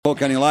Polk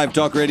County Live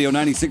Talk Radio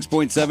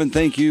 96.7.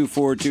 Thank you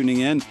for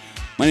tuning in.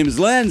 My name is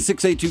Len,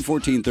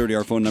 682-1430.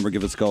 Our phone number,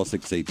 give us a call,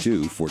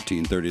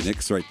 682-1430.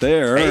 Nick's right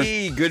there.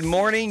 Hey, good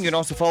morning. You can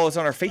also follow us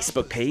on our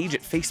Facebook page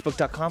at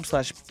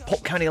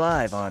facebook.com/Polk County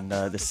Live on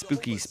this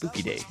spooky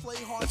day.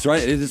 That's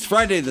right. It is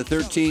Friday the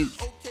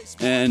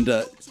 13th, and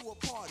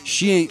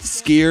she ain't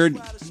scared.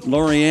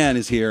 Lorianne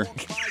is here.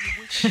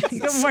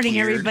 Good morning,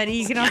 everybody.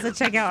 You can also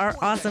check out our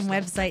awesome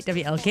website,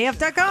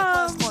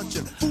 WLKF.com.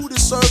 Food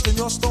is served and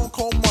you're stone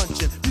cold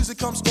munching. Music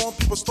comes on,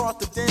 people start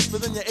to dance,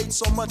 but then you ate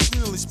so much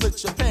you nearly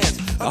split your pants.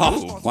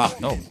 Oh, wow.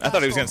 Oh, I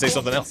thought he was going to say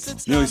something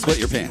else. Nearly split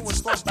your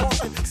pants.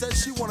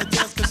 Says she wanna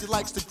dance because she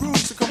likes the groove.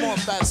 So come on,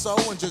 fatso,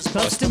 and just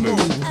Bust a move.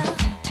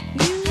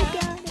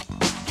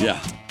 Yeah.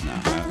 No,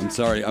 I'm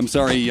sorry. I'm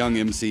sorry, young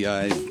MC.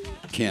 I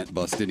can't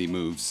bust any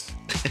moves.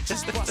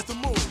 just bust the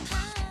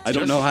move. I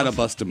don't know how to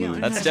bust a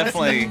move. That's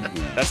definitely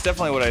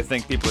what I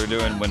think people are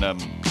doing when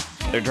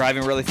they're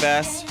driving really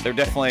fast. They're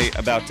definitely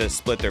about to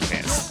split their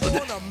pants.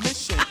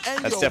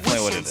 That's definitely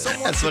what it is.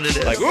 That's what it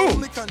is. Like,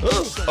 ooh,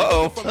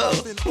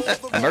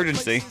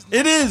 emergency.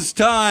 It is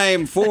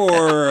time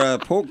for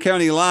Polk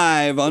County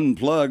Live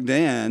Unplugged,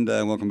 and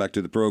welcome back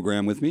to the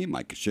program with me,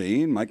 Micah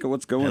Shane. Micah,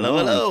 what's going on?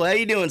 Hello. How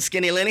you doing,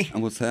 Skinny Lenny?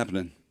 And what's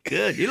happening?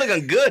 Good. You're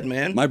looking good,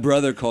 man. My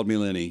brother called me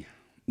Lenny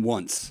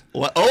once.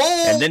 What?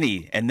 Oh! And then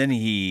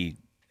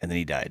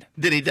he died.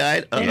 Did he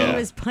die? And he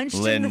was punched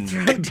in the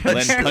throat.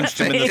 Len punched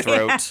him in the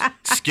throat.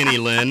 Skinny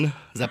Len.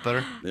 Is that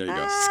better? There you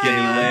go. Skinny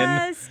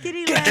Len.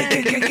 Skinny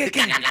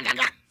Len.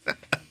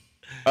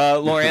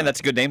 Lorianne, that's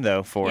a good name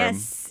though for him.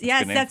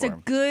 Yes, Good that's name a for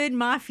him. good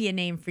mafia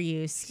name for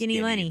you,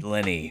 Skinny Lenny.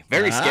 Lenny.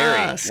 Very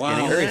scary. Skinny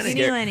Wow. Lenny.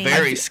 Skinny Lenny.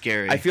 Very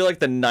scary. I feel like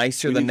the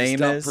nicer We the need to name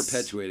stop is,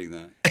 perpetuating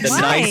that. the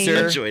Why?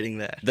 nicer enjoying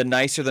that. the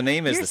nicer the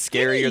name is, You're the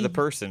scarier skinny. the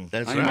person.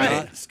 That's I'm right.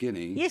 not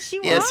skinny. Yes,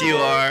 you are. Yes, you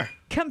are.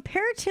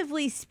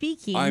 Comparatively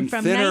speaking, I'm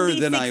from thinner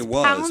 96 than I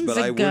was, pounds but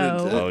I ago,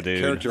 wouldn't Oh, dude.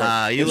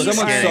 characterize. You If look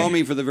someone skinny. saw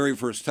me for the very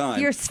first time,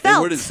 You're they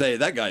svelte. wouldn't say,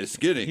 that guy is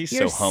skinny. He's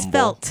you're so humble.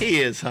 svelte.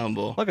 He is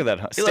humble. Look at that.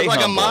 You Stay look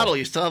like humble. a model.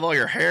 You still have all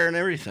your hair and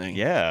everything.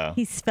 Yeah.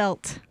 He's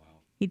svelte.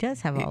 He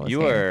does have all his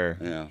You hair.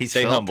 are. Yeah. He's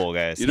Stay felt. humble,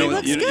 guys. You know, He what,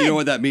 looks you know good.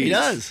 what that means? He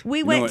does. We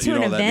You went know to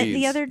what an that event the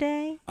means? other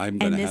day, I'm and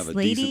going to this have a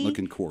lady,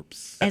 decent-looking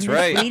corpse. That's and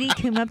right. this lady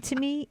came up to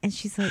me, and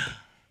she's like,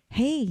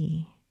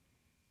 "Hey,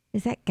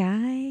 is that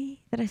guy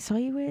that I saw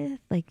you with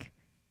like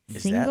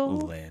Is single?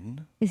 that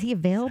Len? Is he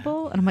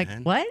available?" And I'm like,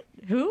 Len? "What?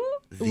 Who?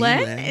 The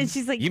Len?" Len? And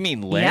she's like, You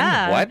mean Len?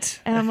 Yeah. What?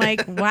 And I'm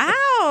like,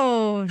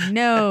 "Wow,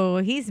 no,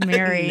 he's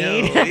married."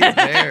 No, he's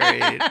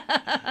married.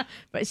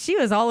 But she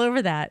was all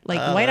over that,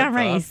 like Oh, white on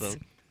that's rice.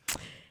 awesome.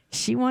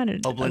 She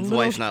wanted Hope a Len's little,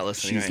 wife's not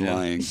listening She's right now.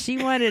 lying. She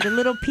wanted a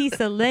little piece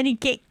of Lenny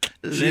cake.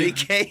 Lenny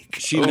cake.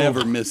 She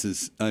never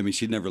misses. I mean,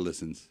 she never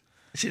listens.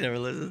 She never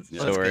listens.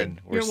 Yeah. Oh, that's So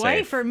good. we're Your safe.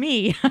 wife or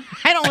me?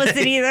 I don't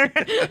listen either.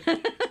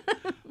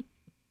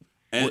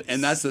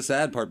 And that's the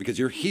sad part because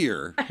you're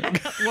here.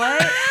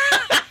 What?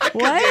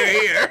 What?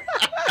 You're here.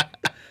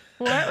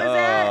 What was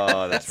that?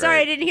 Oh, that's Sorry, I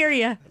right. didn't hear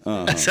you.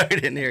 Sorry, I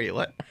didn't hear you.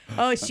 What?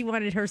 Oh, she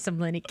wanted her some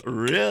Lenny cake.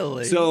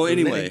 Really? So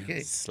anyway. Lenny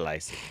cake.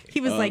 Slice it.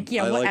 He was like,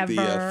 yeah, I whatever.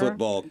 like the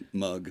football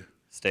mug.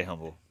 Stay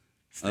humble.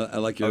 I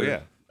like your Oh, yeah.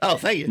 Oh,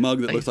 thank you. mug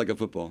that Thank looks like a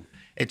football. you.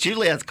 It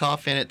usually has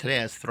coffee in it. Today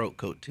has throat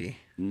coat tea.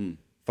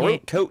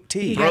 Throat coat tea.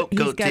 He Throat he's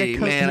coat got a tea.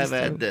 coat Man, in I've his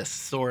had throat. this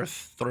sore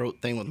throat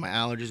thing with my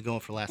allergies going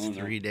for the last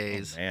 3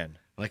 days. Man.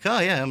 Like, oh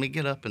yeah, let me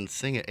get up and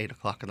sing at 8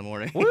 o'clock in the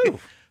morning. Woo.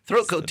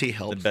 Throat coat tea The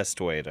helps.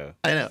 best way to.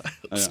 I know.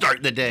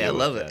 Start the day. I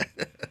love it.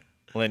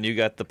 Len, you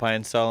got the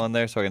pine sol in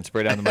there so I can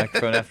spray down the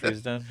microphone after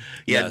he's done?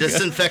 Yeah, Yes.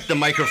 disinfect the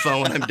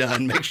microphone when I'm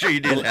done. Make sure you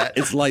do that.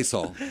 It's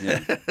Lysol. Yeah.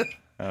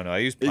 I don't know. I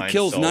use It pine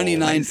kills sol.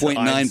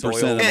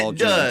 99.9% of all It germs.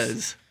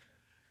 does.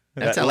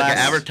 That That sounds like an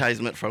last-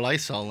 advertisement for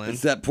Lysol, Lynn.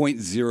 It's that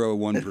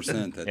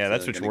 0.01%. That's, Yeah,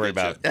 that's what you gonna worry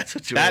get you. about. That's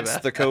what you worry That's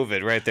about. the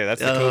COVID right there.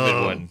 That's the COVID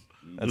Oh. one.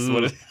 That's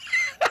what it.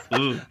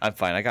 I'm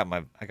fine. I got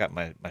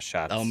my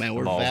shots. Oh man,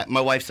 I'm all- my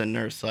wife's a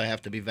nurse, so I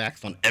have to be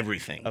vaxxed on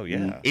everything. Oh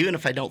yeah. Even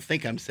if I don't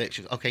think I'm sick,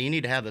 she's okay. You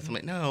need to have this. I'm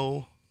like,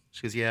 no.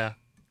 She goes, yeah.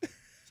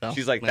 So,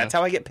 She's like, no. that's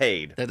how I get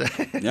paid.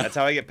 That's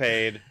how I get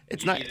paid.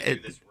 It's not.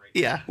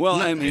 Yeah. Well,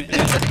 I mean,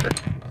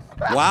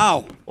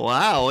 wow.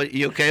 Wow.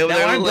 You okay over Now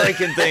there? I'm Lynn?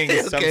 breaking things. You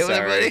I'm okay over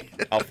there, sorry.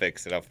 buddy? I'll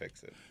fix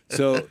it.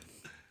 So,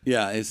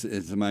 yeah, it's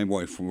my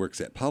wife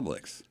works at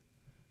Publix.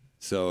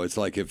 So it's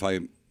like if I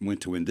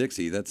went to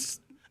Winn-Dixie, that's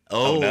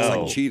Oh, no. it's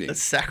like cheating. That's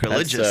That's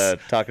sacrilegious.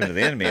 talking to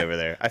the enemy over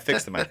there. I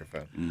fixed the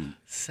microphone.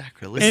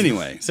 Sacrilegious.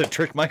 Anyway, It's a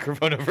trick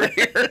microphone over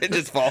here. It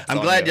just falls. I'm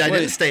on glad you. I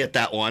didn't stay at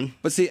that one.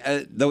 but see,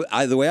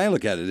 the way I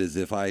look at it is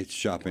if I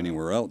shop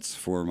anywhere else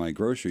for my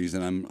groceries,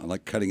 and I'm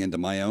like cutting into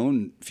my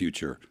own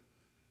future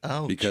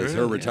Oh, because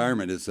true, her yeah.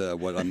 retirement is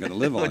what I'm going to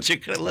live on. What you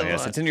could live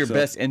Yes, on. it's in your So-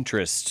 best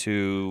interest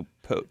to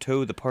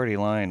toe the party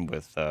line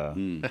with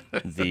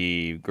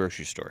the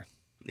grocery store.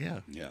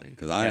 Yeah. Yeah,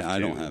 because I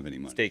don't have any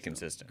money. Stay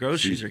consistent.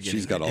 Groceries are getting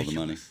She's got all the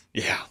ridiculous.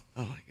 money. Yeah.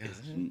 Oh my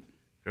gosh.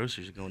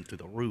 Groceries are going through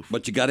the roof.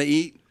 But you got to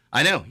eat.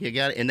 I know you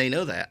got it, and they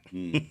know that.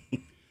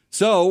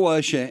 So,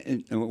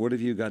 Shane, what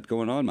have you got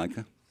going on,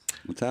 Micah?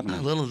 What's happening?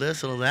 A little of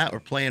this, a little of that. We're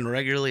playing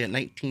regularly at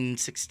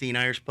 1916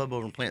 Irish Pub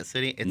over in Plant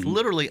City. It's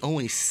literally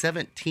only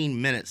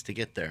 17 minutes to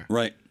get there.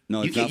 Right.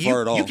 No, it's not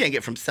far at all. You can't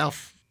get from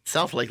South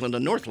Lakeland to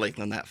North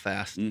Lakeland that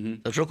fast. So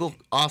it's real cool,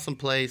 awesome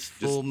place,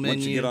 full menu.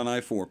 Once you get on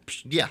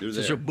I-4, yeah, you're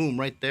just there. boom,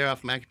 right there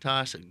off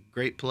McIntosh. A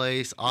great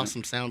place,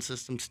 awesome sound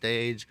system,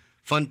 stage,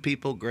 fun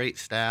people, great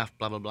staff,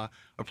 blah, blah, blah.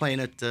 We're playing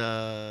at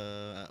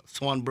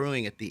Swan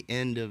Brewing at the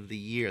end of the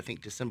year. I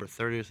think December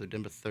 30th or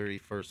December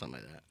 31st, something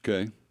like that.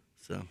 Okay.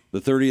 So The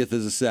 30th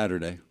is a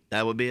Saturday.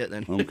 that would be it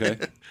then. Okay.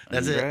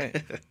 That's it.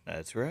 Right.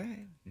 That's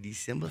right.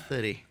 December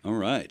 30. All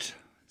right.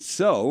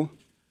 So,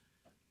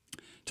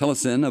 tell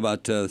us then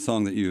about the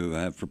song that you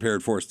have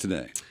prepared for us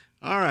today.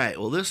 All right.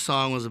 Well, this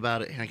song was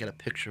about it. I got a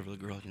picture of the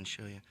girl I can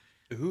show you.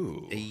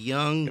 Ooh. A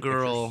young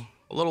girl,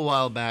 a little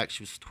while back.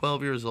 She was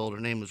 12 years old. Her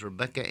name was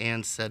Rebecca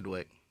Ann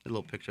Sedgwick. A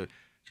little picture.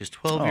 She was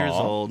 12 years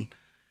old,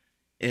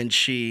 and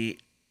she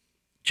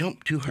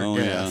jumped to her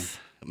death.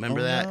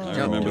 Remember that? no. Jumped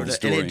I remember to her the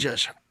death.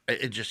 story. And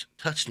it just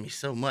touched me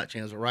so much.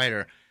 And as a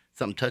writer,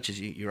 something touches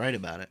you, you write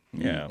about it.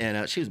 Yeah.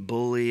 And she was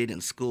bullied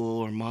in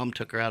school. Her mom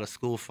took her out of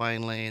school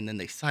finally, and then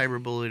they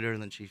cyberbullied her,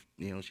 and then she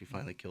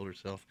finally killed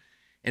herself.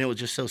 And it was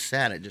just so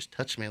sad. It just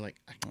touched me.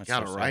 Like, I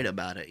got to write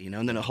about it,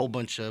 And then a whole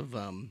bunch of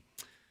the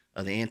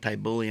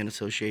anti-bullying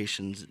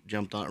associations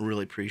jumped on,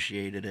 really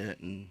appreciated it,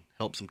 and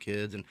helped some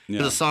kids. And 'cause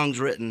the song's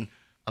written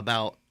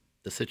about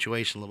the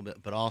situation a little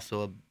bit, but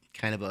also a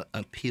kind of a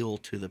appeal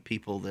to the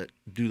people that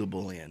do the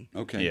bullying.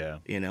 Okay. Yeah.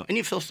 And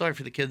you feel sorry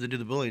for the kids that do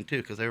the bullying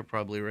too, because they were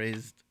probably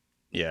raised.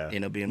 Yeah.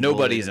 Being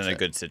Nobody's bullied. in a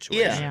good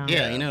situation.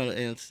 Yeah, and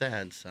it's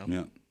sad. So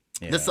Yeah.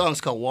 Yeah. this song's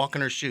called "Walk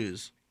in Her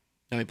Shoes."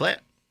 Let me play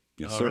it.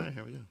 Yes, All sir. right,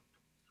 here we go.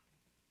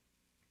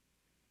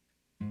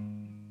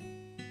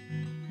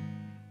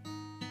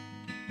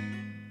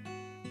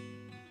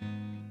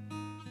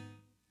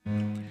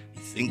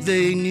 You think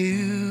they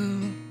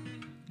knew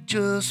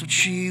just what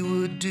she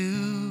would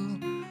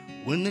do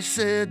when they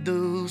said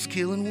those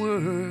killing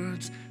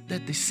words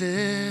that they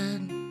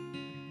said?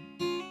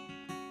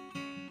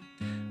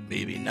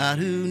 Maybe not,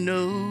 who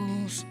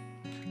knows?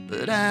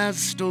 But as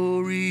the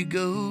story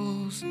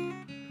goes,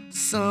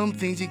 some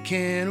things you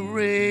can't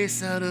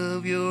erase out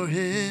of your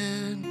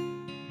head.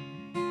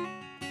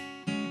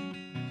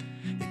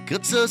 It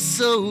cuts us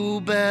so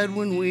bad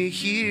when we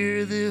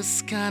hear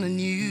this kind of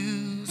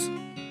news.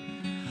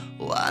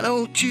 Why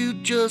don't you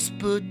just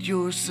put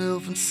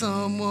yourself in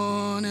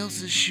someone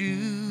else's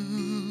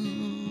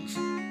shoes?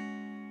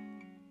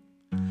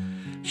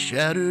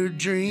 Shattered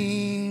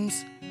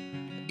dreams,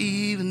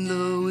 even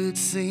though it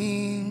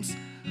seems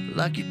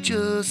like you're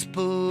just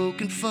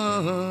poking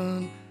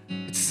fun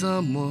at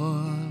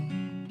someone.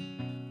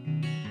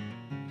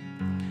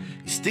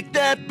 You stick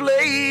that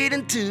blade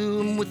into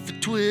them with the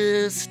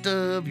twist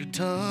of your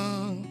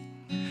tongue.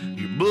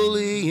 Your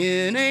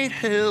bullying ain't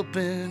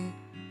helping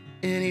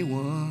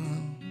anyone.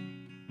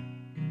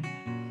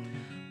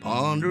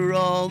 Ponder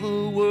all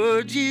the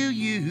words you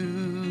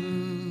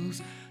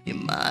use. You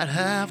might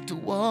have to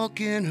walk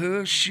in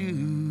her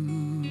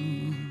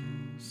shoes.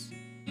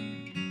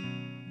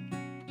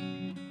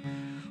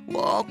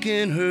 Walk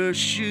in her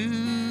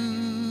shoes.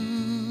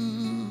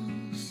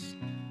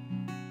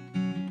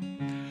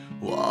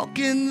 Walk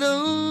in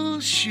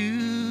those shoes.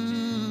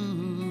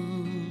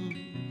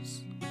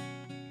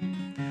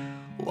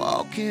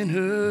 Walk in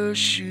her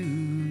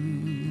shoes.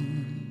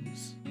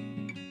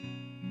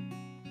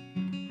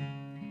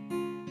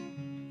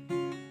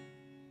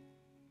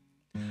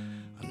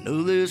 I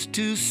know there's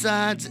two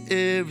sides to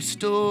every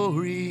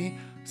story.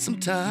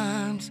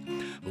 Sometimes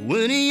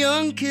when a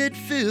young kid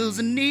feels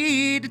the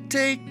need to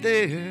take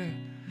their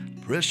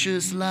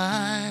precious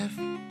life,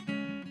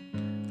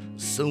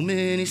 so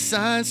many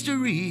signs to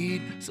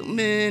read, so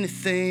many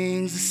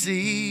things to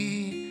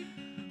see.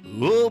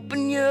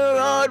 Open your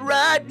heart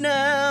right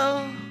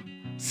now,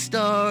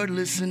 start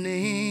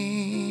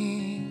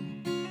listening.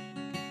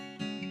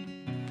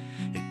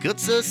 It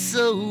cuts us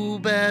so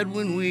bad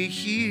when we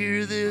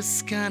hear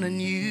this kind of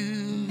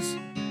news.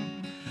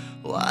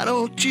 Why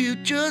don't you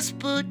just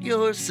put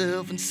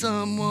yourself in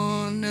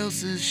someone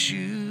else's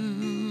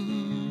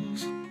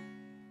shoes?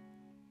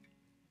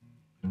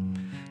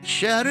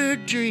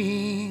 Shattered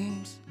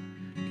dreams,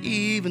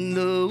 even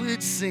though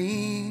it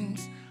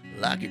seems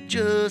like you're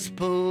just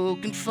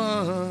poking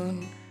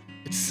fun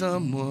at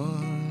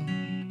someone.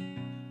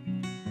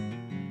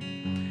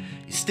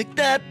 You stick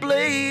that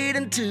blade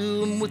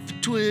into them with the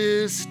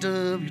twist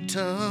of your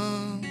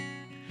tongue.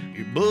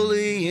 Your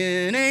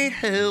bullying ain't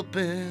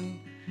helping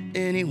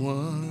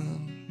anyone.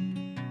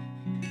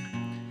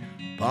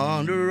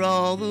 Ponder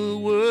all the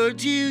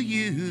words you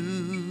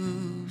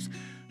use.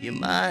 You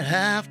might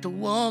have to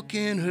walk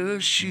in her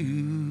shoes.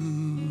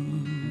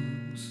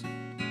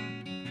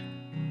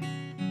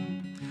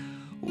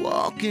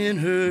 Walk in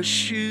her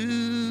shoes.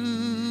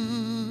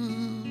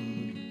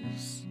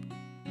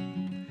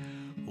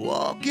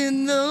 Walk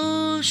in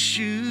those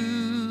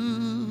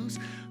shoes.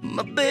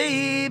 My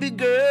baby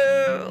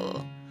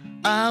girl,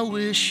 I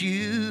wish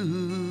you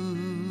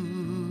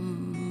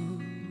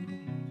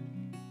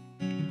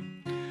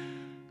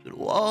could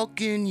walk walk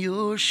in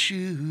your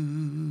shoes.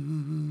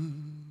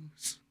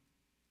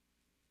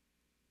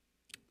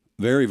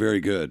 Very, very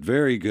good.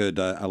 Very good.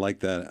 I like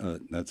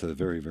that. That's a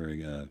very,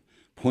 very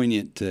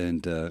poignant,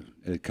 and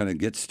it kind of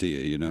gets to you,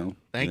 you know?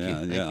 Thank you.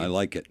 Thank you. I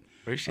like it.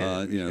 Appreciate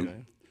it. You know,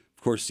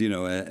 of course, you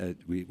know,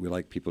 we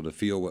like people to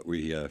feel what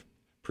we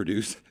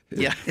produce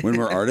when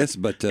we're artists,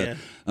 but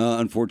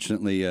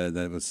unfortunately,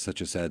 that was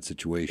such a sad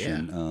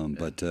situation.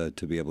 But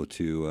to be able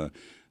to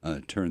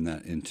turn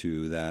that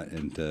into that,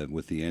 and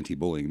with the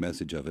anti-bullying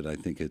message of it, I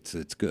think it's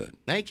good.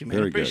 Thank you, man.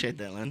 Very I appreciate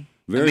good. that, Lynn.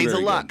 Very, it means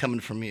very a lot good. coming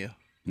from you.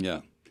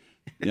 Yeah.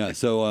 Yeah.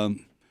 So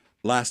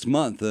last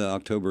month,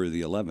 October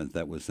the 11th,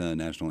 that was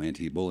National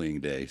Anti-Bullying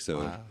Day.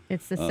 So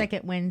It's the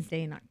second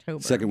Wednesday in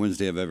October. second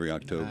Wednesday of every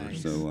October.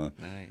 Nice. So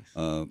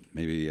Nice.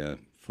 maybe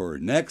for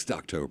next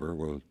October,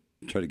 we'll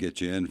try to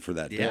get you in for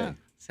that Yeah. day.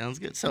 Sounds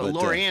good. So But,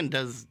 Lorianne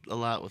does a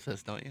lot with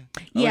us, don't you?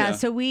 Yeah,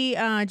 so we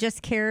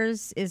Just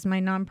Cares is my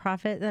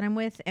nonprofit that I'm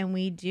with, and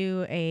we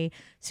do a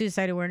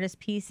suicide awareness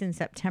piece in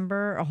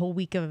September, a whole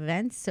week of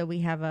events. So we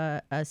have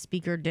a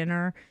speaker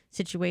dinner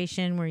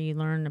situation where you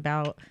learn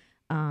about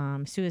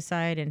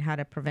suicide and how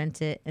to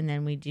prevent it, and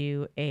then we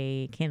do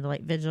a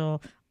candlelight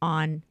vigil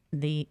on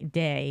the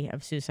day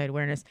of suicide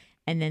awareness,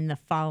 and then the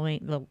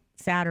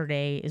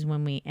Saturday is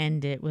when we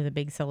end it with a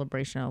big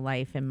celebration of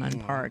life in Munn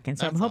Park. And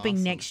so I'm that's hoping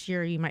awesome. next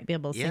year you might be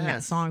able to sing that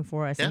Yes, song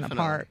for us in the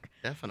park.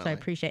 Definitely. So I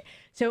appreciate it.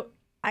 So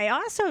I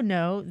also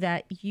know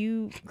that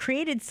you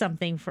created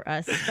something for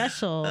us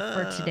special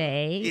for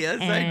today. Yes,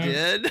 I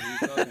and did.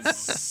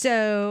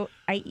 So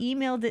I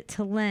emailed it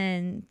to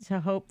Len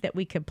to hope that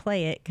we could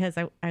play it because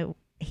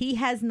he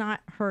has not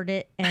heard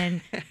it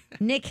and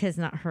Nick has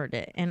not heard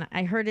it. And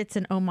I heard it's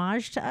an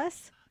homage to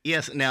us.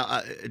 Yes.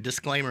 Now, a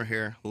disclaimer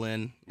here,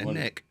 Lynn and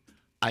Nick.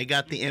 I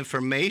got the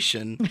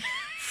information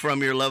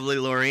from your lovely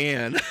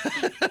Lorianne.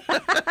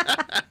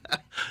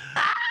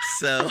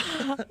 So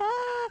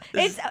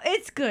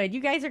It's good. You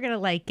guys are gonna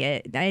like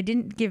it. I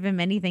didn't give him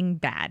anything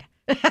bad.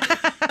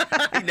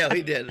 no,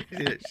 he did.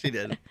 She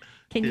did.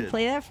 Can you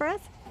play that for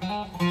us?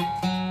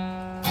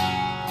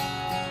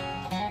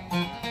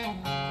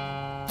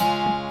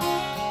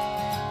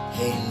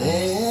 Hey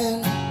Lynn,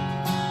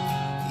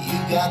 you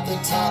got the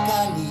talk I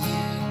need.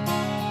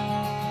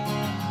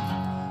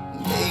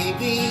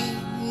 Maybe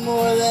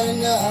more than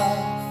enough.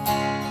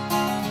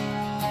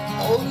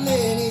 Oh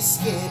Lenny,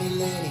 skinny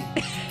Lenny,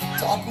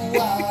 talk a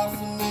while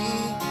for me.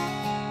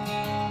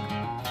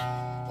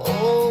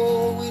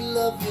 Oh, we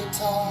love your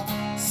talk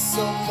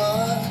so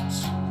much,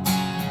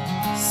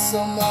 so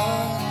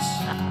much,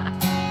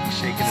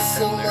 Shaking his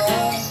so head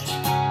there. much.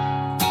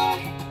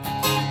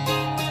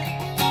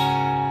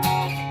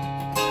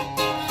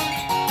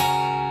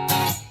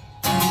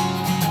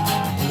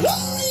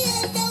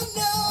 Lorianne don't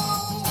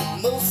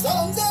know most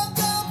songs have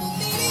double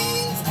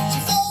meanings. She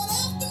thought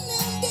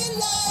afternoon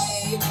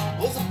delight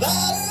was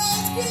about her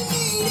ice cream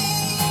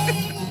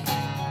eating.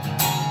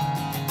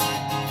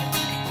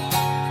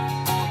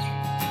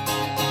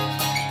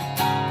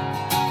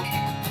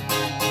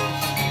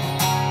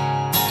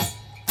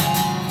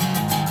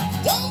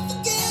 Don't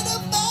forget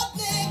about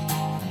Nick,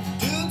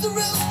 dude's a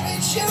real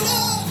straight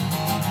shooter.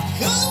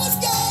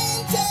 Coolest guy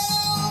in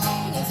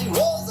town as he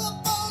rolls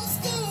up on a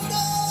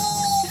scooter.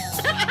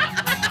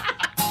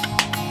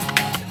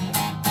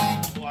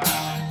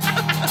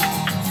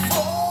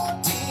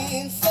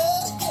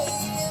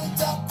 1438 in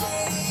Talk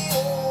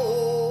Radio.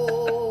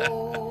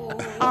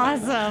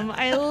 Awesome.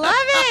 I love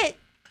it.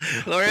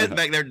 Lorianne's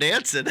back there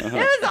dancing. It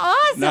was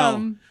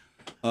awesome.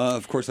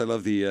 Of course, I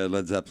love the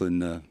Led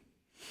Zeppelin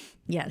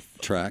Yes.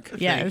 track.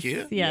 Yes.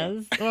 you.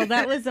 Yes. Well,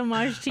 that was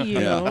homage to you.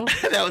 Yeah.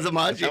 That was a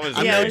Maji. was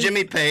I'm good. no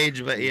Jimmy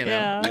Page, but you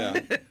know. Yeah.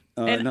 Yeah.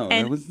 And- No,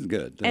 and- that was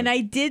good. And I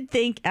did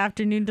think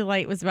Afternoon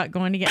Delight was about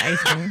going to get ice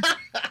cream.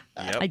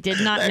 Yep. I did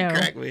not That know.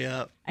 cracked me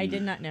up. I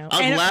did not know. I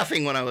was And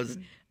laughing when I was.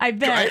 I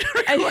bet.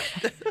 trying to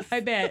record I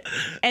bet.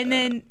 And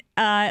then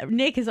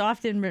Nick has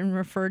often been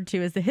referred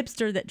to as the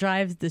hipster that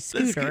drives the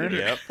scooter.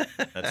 Yep.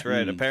 That's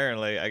right.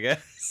 Apparently, I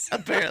guess.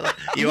 Apparently,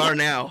 you are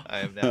now. I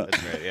am now.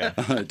 That's right. Yeah.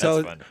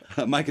 tell That's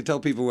fun. Micah, tell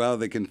people how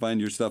they can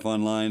find your stuff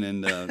online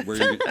and where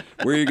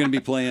you're going to be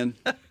playing.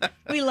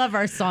 We love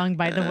our song,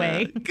 by the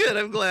way. Good,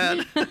 I'm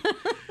glad.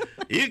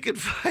 You can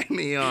find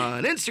me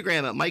on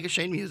Instagram at Micah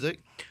Shane Music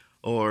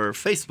or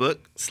Facebook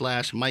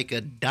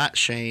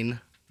 /Micah.Shane,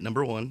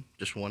 number one,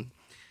 just one.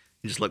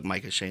 You just look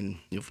Micah Shane,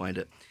 you'll find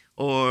it.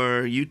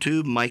 Or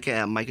YouTube, Micah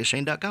at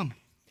MicahShane.com.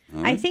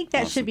 I think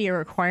that should be a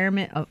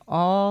requirement of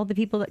all the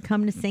people that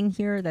come to sing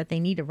here that they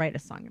need to write a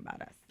song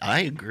about us. I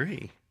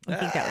agree. I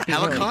think that would be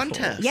Have a really cool.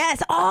 contest.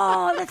 Yes.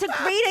 Oh, that's a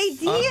great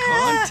idea. A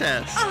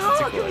contest.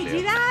 Oh, can we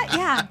do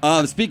that?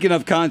 Yeah. Speaking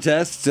of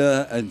contests,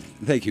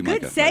 thank you,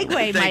 Good Micah.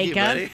 segue, Thank you, Micah. buddy.